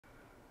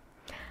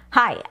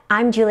Hi,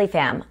 I'm Julie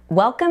Pham.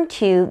 Welcome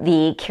to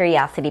the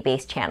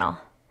CuriosityBased channel.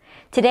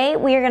 Today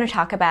we are going to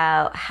talk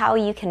about how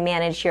you can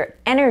manage your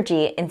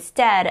energy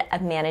instead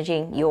of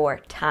managing your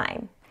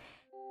time.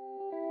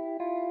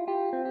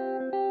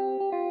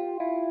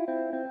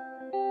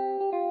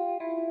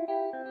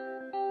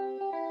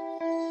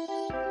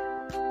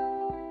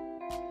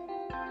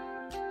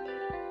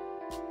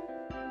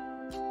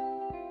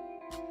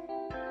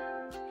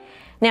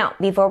 Now,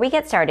 before we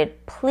get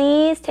started,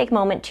 please take a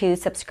moment to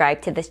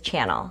subscribe to this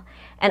channel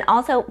and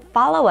also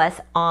follow us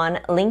on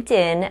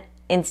LinkedIn,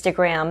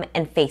 Instagram,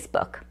 and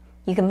Facebook.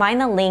 You can find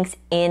the links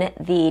in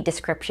the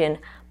description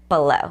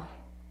below.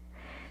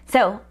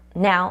 So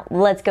now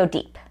let's go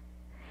deep.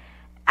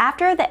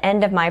 After the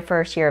end of my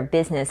first year of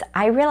business,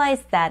 I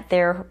realized that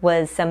there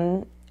was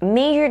some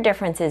major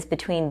differences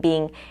between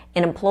being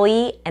an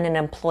employee and an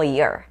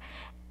employer.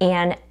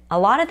 And a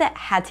lot of that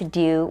had to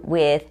do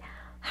with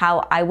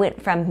how I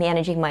went from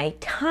managing my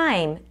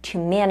time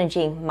to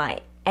managing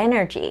my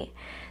energy.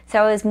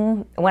 So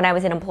when I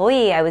was an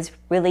employee, I was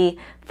really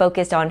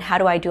focused on how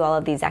do I do all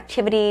of these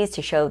activities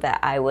to show that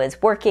I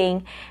was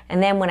working.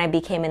 And then when I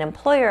became an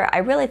employer, I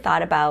really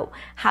thought about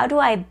how do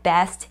I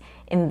best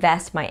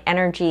invest my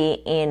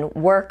energy in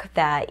work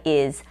that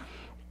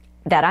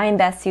I am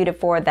best suited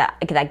for,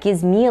 that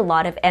gives me a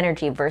lot of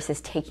energy versus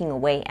taking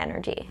away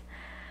energy.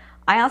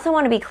 I also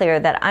want to be clear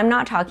that I'm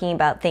not talking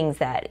about things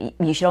that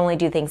you should only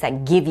do things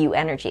that give you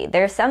energy.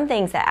 There are some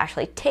things that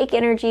actually take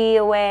energy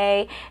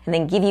away and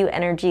then give you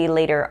energy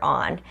later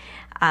on.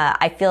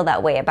 I feel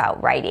that way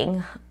about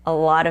writing. A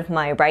lot of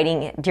my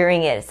writing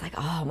during it is like,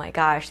 oh my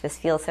gosh, this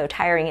feels so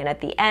tiring. And at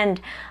the end,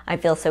 I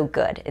feel so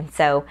good. And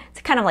so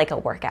it's kind of like a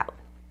workout.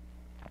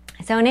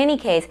 So in any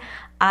case,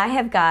 I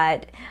have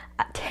got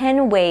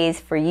 10 ways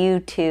for you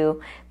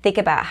to think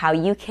about how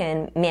you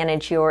can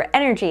manage your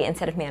energy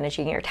instead of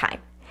managing your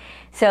time.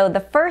 So the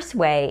first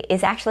way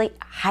is actually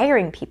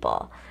hiring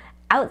people,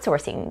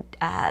 outsourcing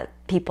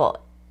people,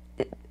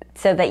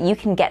 so that you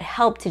can get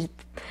help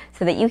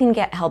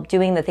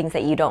doing the things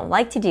that you don't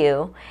like to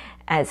do,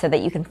 so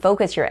that you can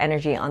focus your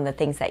energy on the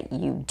things that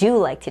you do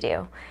like to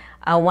do.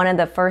 One of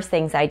the first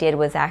things I did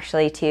was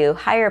actually to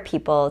hire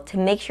people to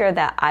make sure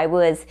that I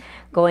was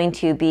going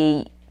to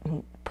be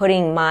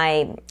putting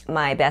my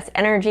best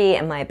energy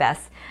and my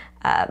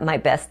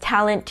best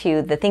talent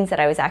to the things that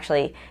I was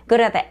actually good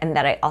at and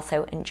that I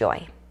also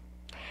enjoy.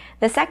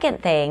 The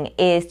second thing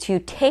is to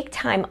take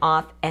time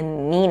off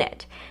and mean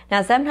it.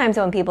 Now, sometimes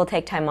when people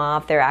take time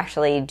off, they're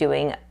actually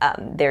doing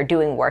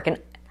work, and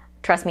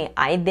trust me,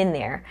 I've been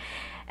there.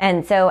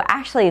 And so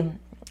actually,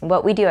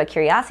 what we do at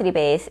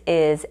CuriosityBased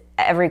is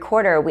every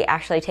quarter we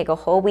actually take a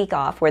whole week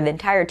off where the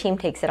entire team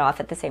takes it off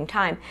at the same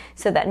time,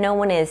 so that no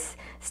one is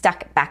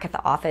stuck back at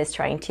the office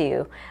trying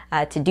to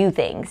do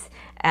things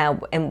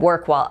and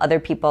work while other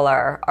people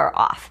are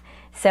off.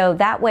 So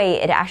that way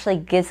it actually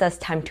gives us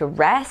time to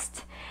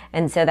rest,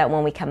 and so that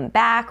when we come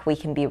back we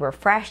can be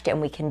refreshed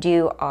and we can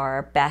do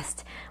our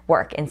best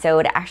work. And so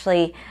it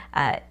actually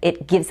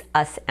it gives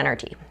us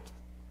energy.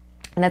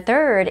 And the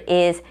third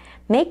is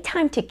make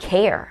time to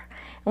care.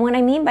 And what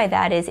I mean by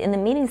that is in the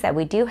meetings that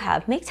we do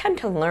have, make time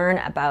to learn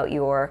about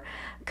your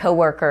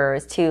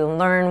coworkers, to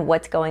learn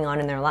what's going on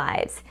in their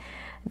lives.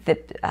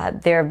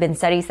 There have been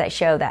studies that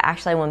show that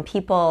actually when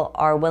people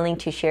are willing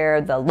to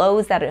share the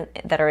lows that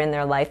are in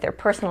their life, their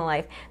personal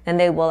life, then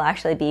they will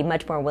actually be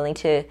much more willing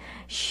to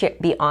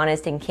be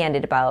honest and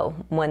candid about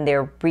when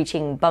they're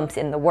reaching bumps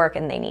in the work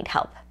and they need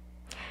help.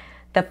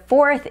 The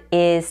fourth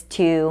is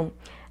to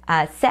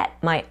set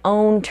my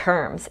own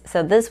terms.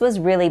 So this was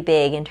really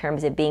big in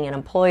terms of being an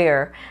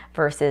employer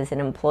versus an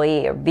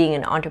employee, or being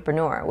an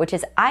entrepreneur, which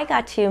is I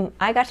got to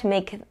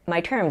make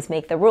my terms,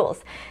 make the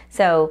rules.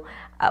 So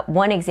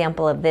one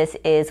example of this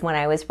is when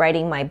I was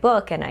writing my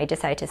book and I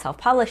decided to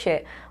self-publish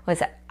it,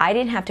 was I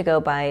didn't have to go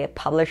by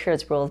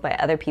publishers' rules, by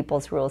other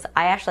people's rules.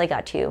 I actually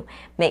got to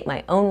make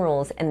my own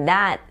rules, and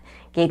that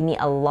gave me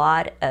a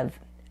lot of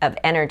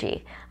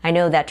energy. I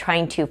know that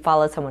trying to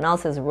follow someone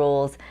else's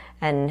rules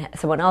and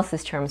someone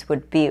else's terms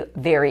would be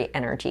very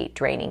energy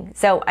draining.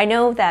 So I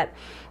know that,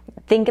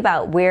 think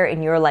about where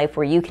in your life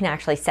where you can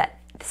actually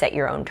set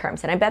your own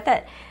terms. And I bet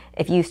that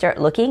if you start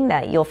looking,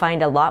 that you'll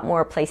find a lot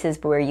more places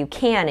where you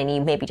can, and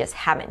you maybe just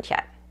haven't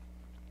yet.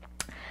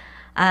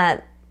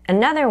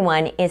 Another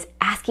one is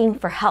asking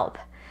for help.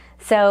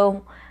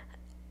 So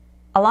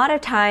a lot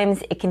of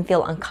times it can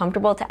feel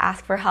uncomfortable to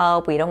ask for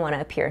help. We don't want to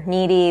appear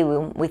needy.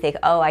 We think,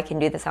 oh, I can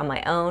do this on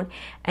my own.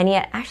 And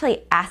yet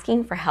actually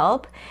asking for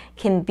help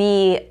can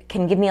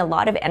give me a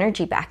lot of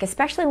energy back,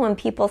 especially when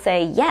people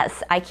say,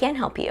 yes, I can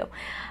help you.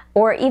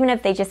 Or even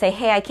if they just say,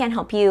 hey, I can't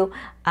help you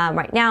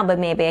right now, but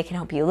maybe I can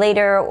help you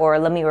later, or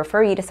let me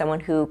refer you to someone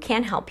who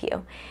can help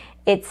you.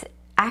 It's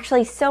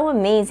actually so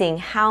amazing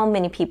how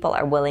many people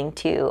are willing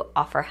to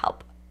offer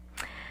help.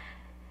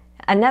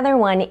 Another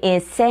one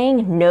is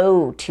saying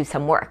no to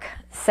some work.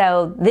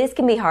 So this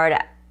can be hard,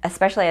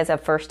 especially as a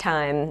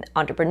first-time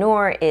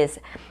entrepreneur.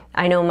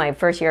 I know my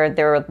first year,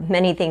 there were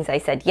many things I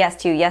said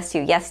yes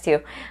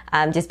to,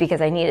 just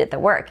because I needed the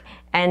work.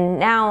 And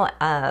now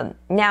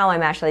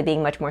I'm actually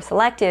being much more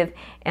selective,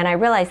 and I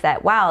realized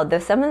that, wow,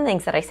 some of the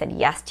things that I said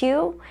yes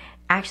to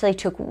actually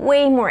took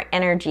way more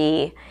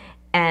energy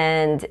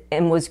and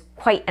was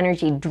quite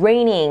energy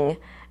draining,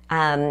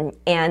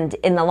 and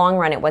in the long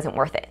run, it wasn't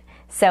worth it.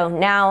 So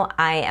now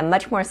I am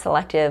much more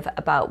selective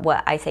about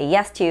what I say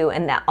yes to,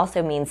 and that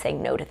also means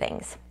saying no to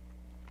things.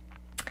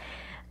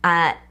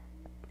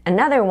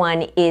 Another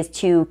one is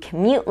to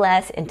commute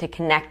less and to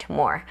connect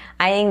more.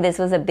 I think this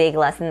was a big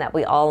lesson that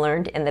we all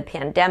learned in the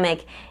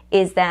pandemic,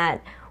 is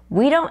that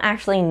we don't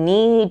actually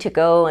need to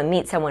go and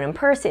meet someone in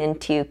person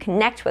to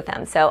connect with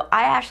them. So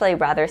I actually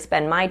rather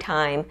spend my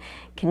time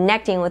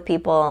connecting with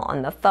people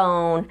on the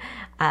phone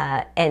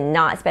and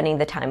not spending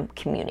the time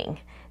commuting.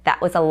 That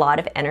was a lot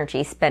of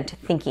energy spent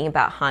thinking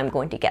about how I'm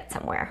going to get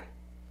somewhere.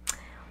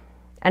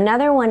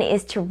 Another one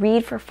is to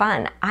read for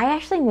fun. I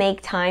actually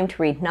make time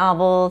to read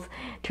novels,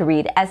 to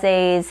read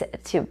essays,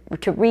 to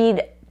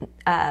read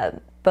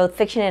both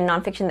fiction and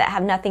nonfiction that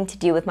have nothing to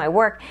do with my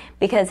work,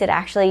 because it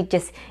actually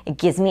it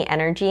gives me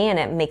energy and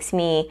it makes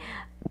me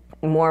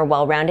more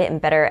well-rounded and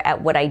better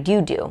at what I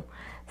do.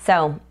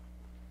 So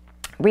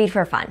read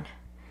for fun.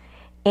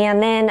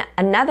 And then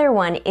another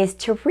one is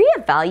to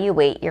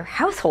reevaluate your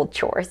household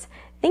chores.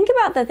 Think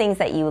about the things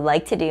that you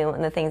like to do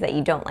and the things that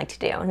you don't like to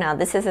do. Now,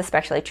 this is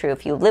especially true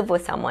if you live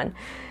with someone.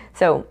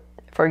 So,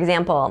 for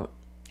example,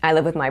 I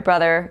live with my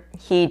brother.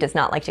 He does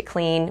not like to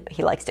clean.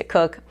 He likes to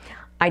cook.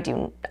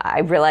 I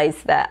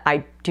realize that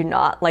I do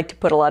not like to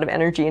put a lot of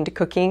energy into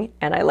cooking,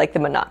 and I like the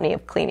monotony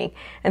of cleaning.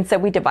 And so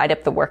we divide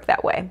up the work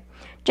that way.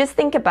 Just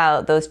think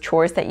about those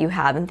chores that you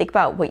have and think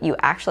about what you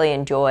actually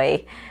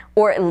enjoy,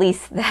 or at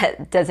least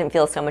that doesn't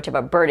feel so much of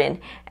a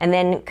burden, and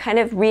then kind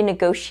of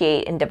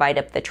renegotiate and divide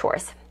up the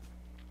chores.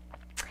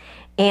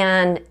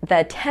 And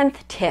the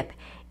 10th tip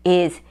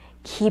is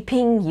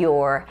keeping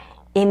your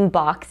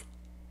inbox,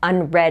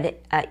 unread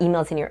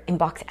emails in your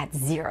inbox at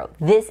 0.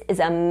 This is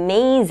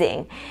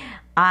amazing.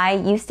 I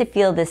used to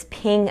feel this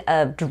ping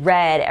of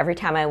dread every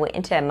time I went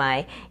into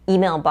my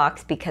email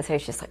box, because I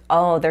was just like,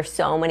 oh, there's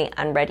so many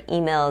unread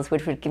emails,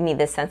 which would give me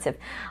this sense of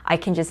I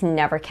can just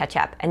never catch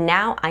up. And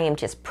now I am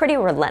just pretty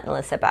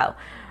relentless about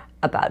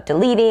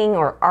deleting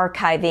or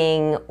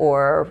archiving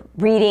or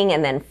reading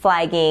and then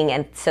flagging,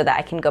 and so that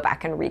I can go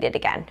back and read it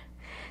again.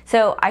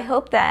 So I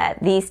hope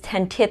that these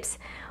 10 tips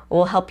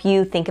will help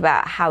you think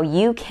about how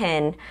you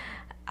can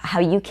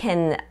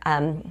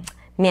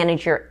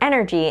manage your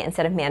energy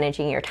instead of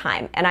managing your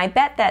time. And I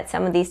bet that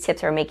some of these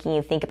tips are making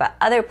you think about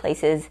other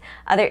places,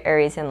 other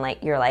areas in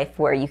your life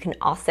where you can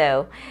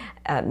also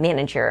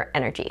manage your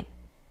energy.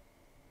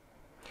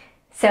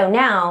 So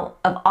now,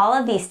 of all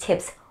of these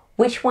tips,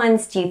 which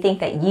ones do you think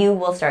that you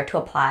will start to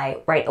apply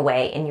right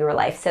away in your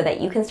life so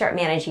that you can start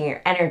managing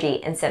your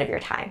energy instead of your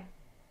time?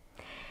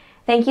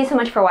 Thank you so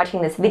much for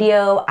watching this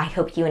video. I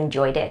hope you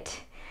enjoyed it.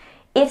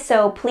 If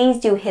so, please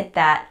do hit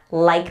that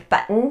like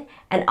button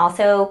and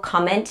also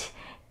comment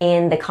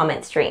in the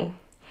comment stream.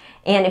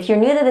 And if you're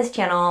new to this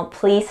channel,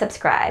 please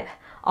subscribe.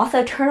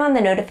 Also, turn on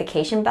the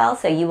notification bell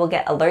so you will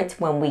get alerts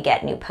when we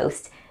get new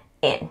posts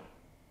in.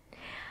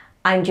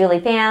 I'm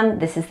Pham.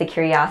 This is the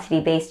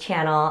CuriosityBased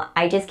channel.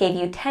 I just gave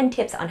you 10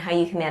 tips on how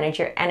you can manage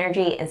your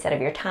energy instead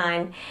of your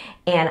time.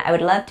 And I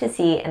would love to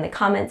see in the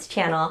comments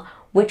channel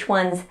which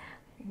ones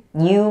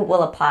you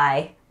will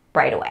apply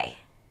right away.